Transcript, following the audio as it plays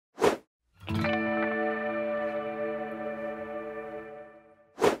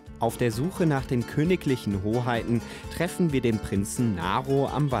Auf der Suche nach den königlichen Hoheiten treffen wir den Prinzen Naro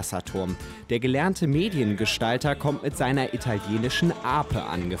am Wasserturm. Der gelernte Mediengestalter kommt mit seiner italienischen Ape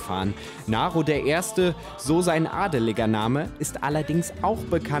angefahren. Naro der Erste, so sein adeliger Name, ist allerdings auch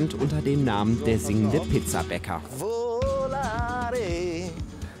bekannt unter dem Namen der singende Pizzabäcker.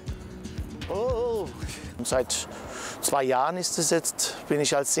 Seit 2 Jahren ist es jetzt, bin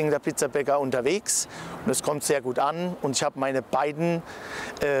ich als singender Pizzabäcker unterwegs und es kommt sehr gut an und ich habe meine beiden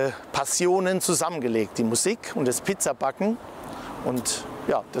Passionen zusammengelegt, die Musik und das Pizzabacken, und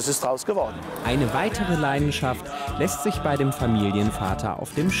ja, das ist draus geworden. Eine weitere Leidenschaft lässt sich bei dem Familienvater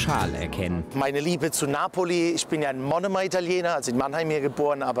auf dem Schal erkennen. Meine Liebe zu Napoli. Ich bin ja ein Mannheimer Italiener, also in Mannheim hier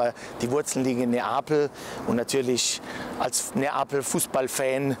geboren, aber die Wurzeln liegen in Neapel. Und natürlich als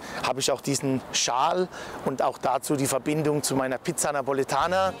Neapel-Fußballfan habe ich auch diesen Schal und auch dazu die Verbindung zu meiner Pizza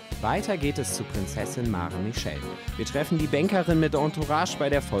Napoletana. Weiter geht es zu Prinzessin Maren-Michelle. Wir treffen die Bankerin mit Entourage bei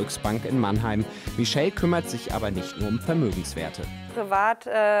der Volksbank in Mannheim. Michelle kümmert sich aber nicht nur um Vermögenswerte. Privat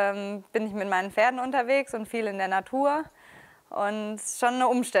bin ich mit meinen Pferden unterwegs und viel in der Natur. Und es ist schon eine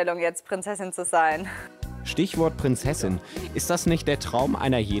Umstellung jetzt, Prinzessin zu sein. Stichwort Prinzessin. Ist das nicht der Traum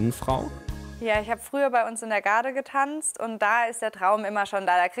einer jeden Frau? Ja, ich habe früher bei uns in der Garde getanzt und da ist der Traum immer schon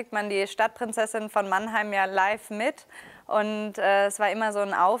da. Da kriegt man die Stadtprinzessin von Mannheim ja live mit. Und es war immer so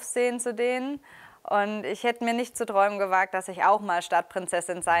ein Aufsehen zu denen. Und ich hätte mir nicht zu träumen gewagt, dass ich auch mal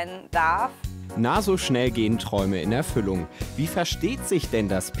Stadtprinzessin sein darf. Na, so schnell gehen Träume in Erfüllung. Wie versteht sich denn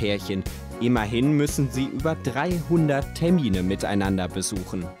das Pärchen? Immerhin müssen sie über 300 Termine miteinander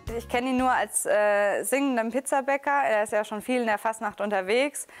besuchen. Ich kenne ihn nur als singenden Pizzabäcker. Er ist ja schon viel in der Fastnacht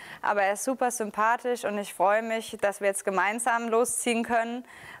unterwegs, aber er ist super sympathisch und ich freue mich, dass wir jetzt gemeinsam losziehen können.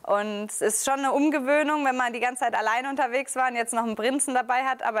 Und es ist schon eine Umgewöhnung, wenn man die ganze Zeit allein unterwegs war und jetzt noch einen Prinzen dabei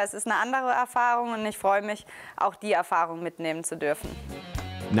hat, aber es ist eine andere Erfahrung und ich freue mich, auch die Erfahrung mitnehmen zu dürfen.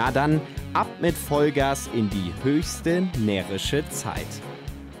 Na dann, ab mit Vollgas in die höchste närrische Zeit.